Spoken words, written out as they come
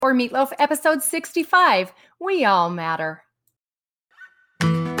Or Meatloaf episode 65, We All Matter.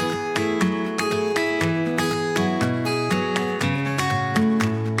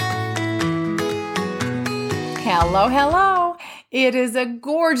 Hello, hello. It is a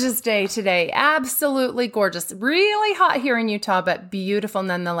gorgeous day today. Absolutely gorgeous. Really hot here in Utah, but beautiful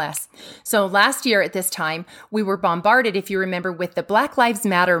nonetheless. So last year at this time, we were bombarded, if you remember, with the Black Lives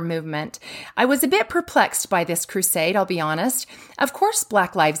Matter movement. I was a bit perplexed by this crusade, I'll be honest. Of course,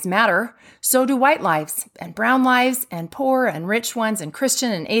 Black lives matter. So do white lives, and brown lives, and poor and rich ones, and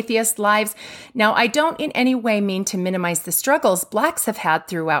Christian and atheist lives. Now, I don't in any way mean to minimize the struggles Blacks have had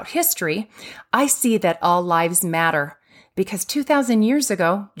throughout history. I see that all lives matter. Because 2,000 years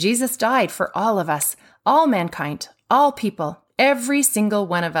ago, Jesus died for all of us, all mankind, all people, every single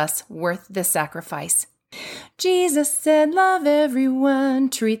one of us worth the sacrifice. Jesus said, love everyone,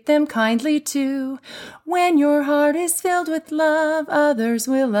 treat them kindly too. When your heart is filled with love, others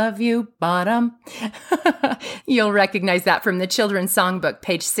will love you. Bottom. You'll recognize that from the children's songbook,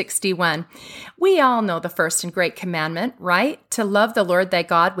 page 61. We all know the first and great commandment, right? To love the Lord thy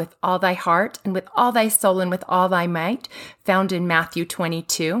God with all thy heart and with all thy soul and with all thy might, found in Matthew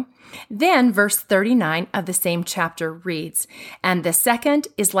 22. Then verse 39 of the same chapter reads, and the second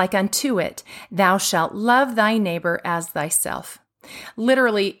is like unto it, thou shalt love thy neighbor as thyself.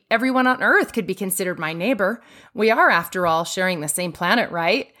 Literally, everyone on earth could be considered my neighbor. We are, after all, sharing the same planet,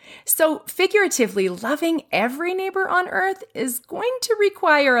 right? So figuratively, loving every neighbor on earth is going to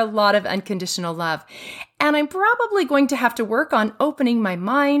require a lot of unconditional love. And I'm probably going to have to work on opening my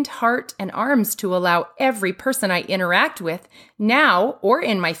mind, heart, and arms to allow every person I interact with, now or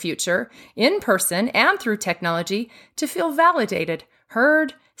in my future, in person and through technology, to feel validated,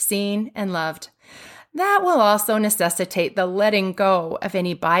 heard, seen, and loved. That will also necessitate the letting go of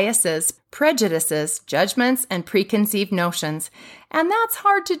any biases, prejudices, judgments, and preconceived notions. And that's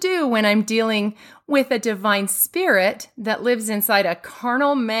hard to do when I'm dealing with a divine spirit that lives inside a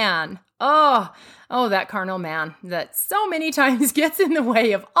carnal man. Oh, that carnal man that so many times gets in the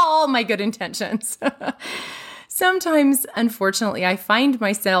way of all my good intentions. Sometimes, unfortunately, I find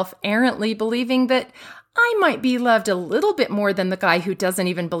myself errantly believing that I might be loved a little bit more than the guy who doesn't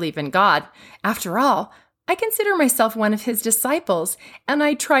even believe in God. After all, I consider myself one of his disciples, and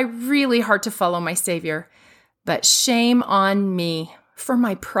I try really hard to follow my Savior. But shame on me for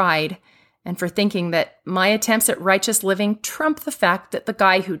my pride and for thinking that my attempts at righteous living trump the fact that the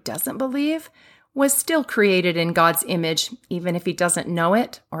guy who doesn't believe was still created in God's image, even if he doesn't know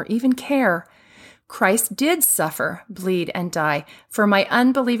it or even care. Christ did suffer, bleed, and die for my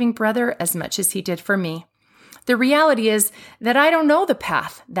unbelieving brother as much as he did for me. The reality is that I don't know the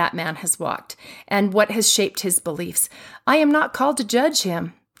path that man has walked and what has shaped his beliefs. I am not called to judge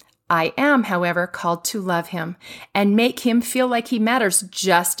him. I am, however, called to love him and make him feel like he matters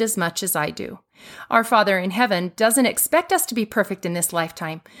just as much as I do. Our Father in heaven doesn't expect us to be perfect in this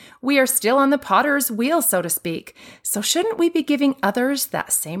lifetime. We are still on the potter's wheel, so to speak. So shouldn't we be giving others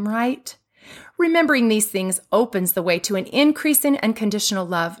that same right? Remembering these things opens the way to an increase in unconditional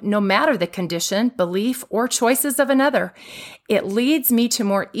love, no matter the condition, belief, or choices of another. It leads me to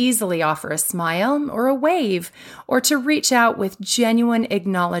more easily offer a smile or a wave, or to reach out with genuine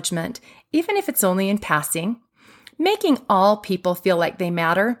acknowledgement, even if it's only in passing. Making all people feel like they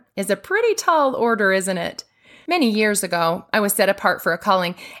matter is a pretty tall order, isn't it? Many years ago, I was set apart for a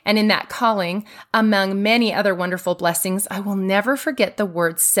calling, and in that calling, among many other wonderful blessings, I will never forget the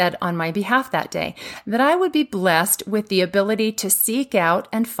words said on my behalf that day, that I would be blessed with the ability to seek out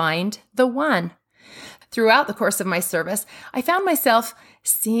and find the one. Throughout the course of my service, I found myself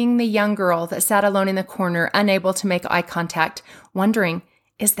seeing the young girl that sat alone in the corner, unable to make eye contact, wondering,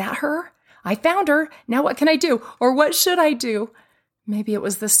 is that her? I found her. Now what can I do? Or what should I do? Maybe it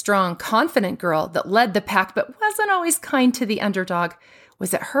was the strong, confident girl that led the pack but wasn't always kind to the underdog.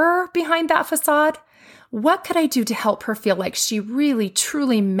 Was it her behind that facade? What could I do to help her feel like she really,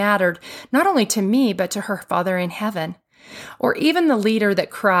 truly mattered, not only to me, but to her Father in heaven? Or even the leader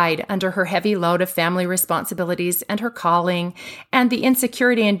that cried under her heavy load of family responsibilities and her calling, and the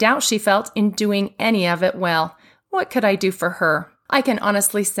insecurity and doubt she felt in doing any of it well. What could I do for her? I can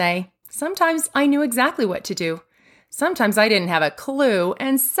honestly say, sometimes I knew exactly what to do. Sometimes I didn't have a clue,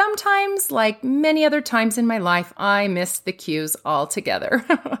 and sometimes, like many other times in my life, I missed the cues altogether.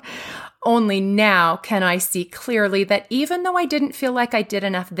 Only now can I see clearly that even though I didn't feel like I did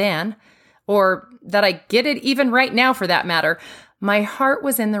enough then, or that I get it even right now for that matter, my heart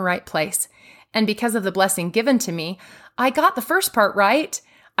was in the right place. And because of the blessing given to me, I got the first part right.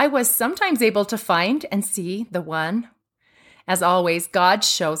 I was sometimes able to find and see the one. As always, God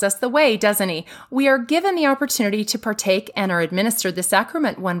shows us the way, doesn't He? We are given the opportunity to partake and are administered the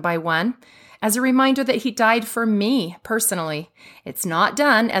sacrament one by one as a reminder that He died for me personally. It's not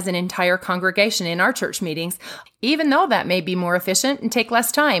done as an entire congregation in our church meetings, even though that may be more efficient and take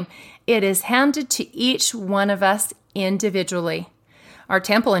less time. It is handed to each one of us individually. Our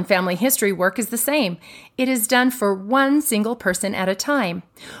temple and family history work is the same. It is done for one single person at a time.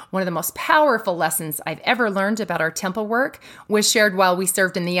 One of the most powerful lessons I've ever learned about our temple work was shared while we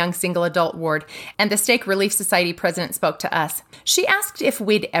served in the young single adult ward, and the Stake Relief Society president spoke to us. She asked if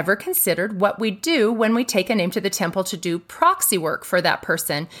we'd ever considered what we'd do when we take a name to the temple to do proxy work for that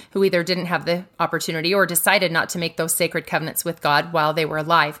person who either didn't have the opportunity or decided not to make those sacred covenants with God while they were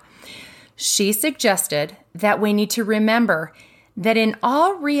alive. She suggested that we need to remember that in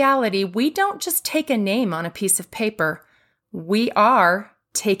all reality, we don't just take a name on a piece of paper. We are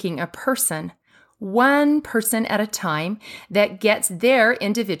taking a person, one person at a time, that gets their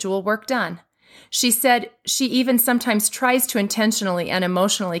individual work done. She said she even sometimes tries to intentionally and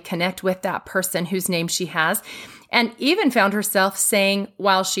emotionally connect with that person whose name she has, and even found herself saying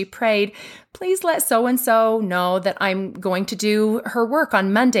while she prayed, "Please let so-and-so know that I'm going to do her work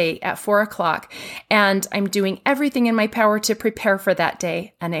on Monday at 4:00, and I'm doing everything in my power to prepare for that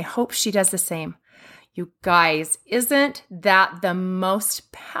day, and I hope she does the same." You guys, isn't that the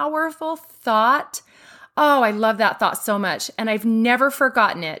most powerful thought? Oh, I love that thought so much, and I've never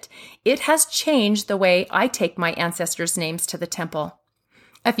forgotten it. It has changed the way I take my ancestors' names to the temple.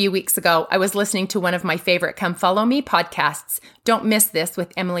 A few weeks ago, I was listening to one of my favorite Come Follow Me podcasts, Don't Miss This,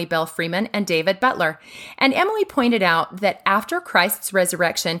 with Emily Bell Freeman and David Butler. And Emily pointed out that after Christ's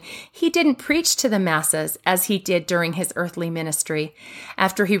resurrection, He didn't preach to the masses as He did during His earthly ministry.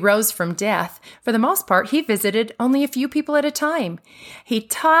 After He rose from death, for the most part, He visited only a few people at a time. He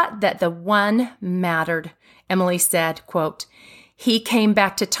taught that the one mattered. Emily said, quote, "He came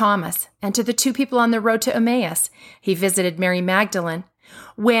back to Thomas and to the two people on the road to Emmaus. He visited Mary Magdalene.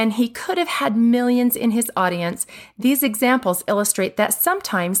 When He could have had millions in His audience, these examples illustrate that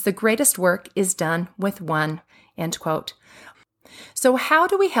sometimes the greatest work is done with one." End quote. So how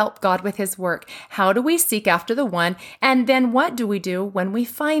do we help God with His work? How do we seek after the one? And then what do we do when we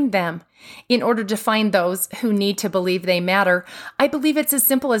find them? In order to find those who need to believe they matter, I believe it's as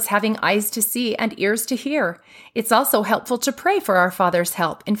simple as having eyes to see and ears to hear. It's also helpful to pray for our Father's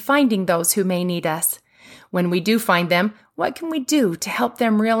help in finding those who may need us. When we do find them, what can we do to help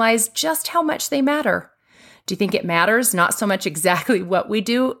them realize just how much they matter? Do you think it matters not so much exactly what we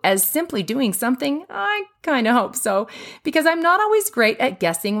do as simply doing something? I kind of hope so, because I'm not always great at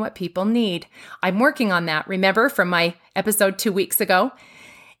guessing what people need. I'm working on that, remember, from my episode 2 weeks ago?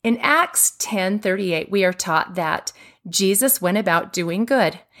 In Acts 10:38, we are taught that Jesus went about doing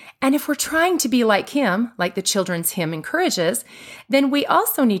good. And if we're trying to be like Him, like the children's hymn encourages, then we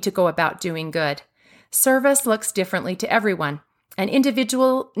also need to go about doing good. Service looks differently to everyone, and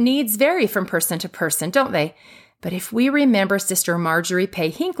individual needs vary from person to person, don't they? But if we remember Sister Marjorie Pay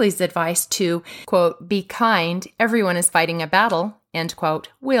Hinckley's advice to, quote, "be kind, everyone is fighting a battle," end quote,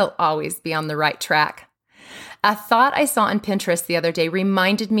 we'll always be on the right track. A thought I saw on Pinterest the other day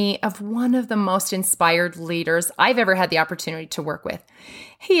reminded me of one of the most inspired leaders I've ever had the opportunity to work with.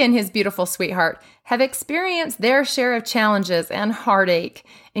 He and his beautiful sweetheart have experienced their share of challenges and heartache,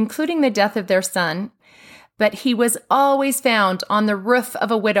 including the death of their son. But he was always found on the roof of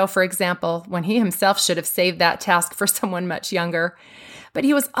a widow, for example, when he himself should have saved that task for someone much younger. But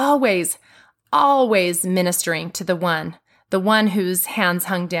he was always ministering to the one whose hands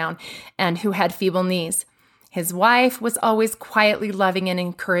hung down and who had feeble knees. His wife was always quietly loving and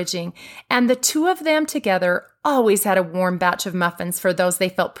encouraging, and the two of them together always had a warm batch of muffins for those they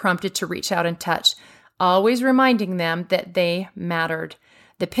felt prompted to reach out and touch, always reminding them that they mattered.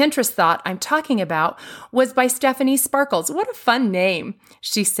 The Pinterest thought I'm talking about was by Stephanie Sparkles. What a fun name.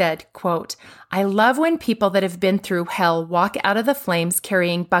 She said, quote, "I love when people that have been through hell walk out of the flames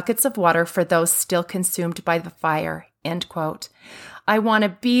carrying buckets of water for those still consumed by the fire," end quote. I want to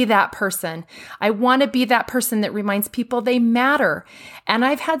be that person. I want to be that person that reminds people they matter. And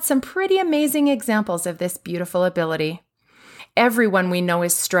I've had some pretty amazing examples of this beautiful ability. Everyone we know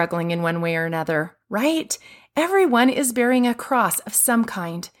is struggling in one way or another, right? Everyone is bearing a cross of some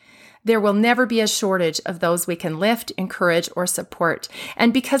kind. There will never be a shortage of those we can lift, encourage, or support.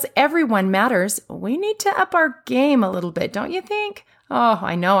 And because everyone matters, we need to up our game a little bit, don't you think? Oh,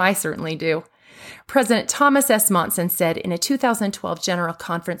 I know I certainly do. President Thomas S. Monson said in a 2012 General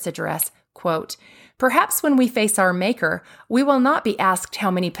Conference address, quote, "Perhaps when we face our Maker, we will not be asked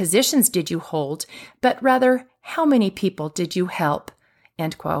how many positions did you hold, but rather how many people did you help?"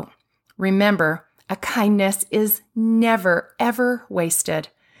 End quote. Remember, A kindness is never, ever wasted.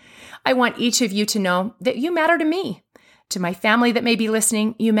 I want each of you to know that you matter to me. To my family that may be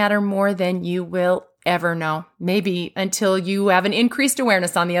listening, you matter more than you will ever know, maybe until you have an increased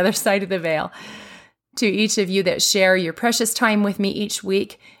awareness on the other side of the veil. To each of you that share your precious time with me each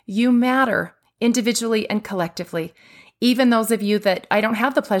week, you matter individually and collectively. Even those of you that I don't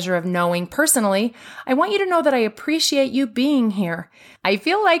have the pleasure of knowing personally, I want you to know that I appreciate you being here. I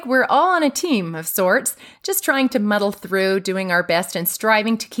feel like we're all on a team of sorts, just trying to muddle through, doing our best and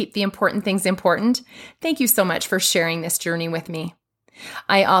striving to keep the important things important. Thank you so much for sharing this journey with me.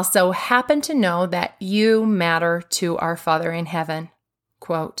 I also happen to know that you matter to our Father in heaven.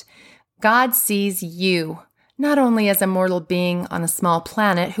 Quote, God sees you not only as a mortal being on a small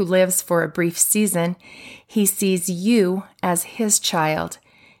planet who lives for a brief season, he sees you as his child.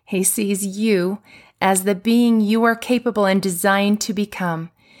 He sees you as the being you are capable and designed to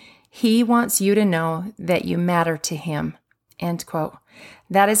become. He wants you to know that you matter to him. End quote.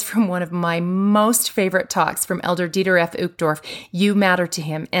 That is from one of my most favorite talks from Elder Dieter F. Uchtdorf, You Matter to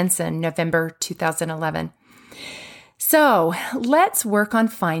Him, Ensign, November 2011. So let's work on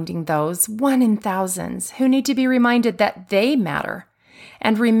finding those one in thousands who need to be reminded that they matter,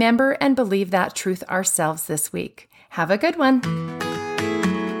 and remember and believe that truth ourselves this week. Have a good one.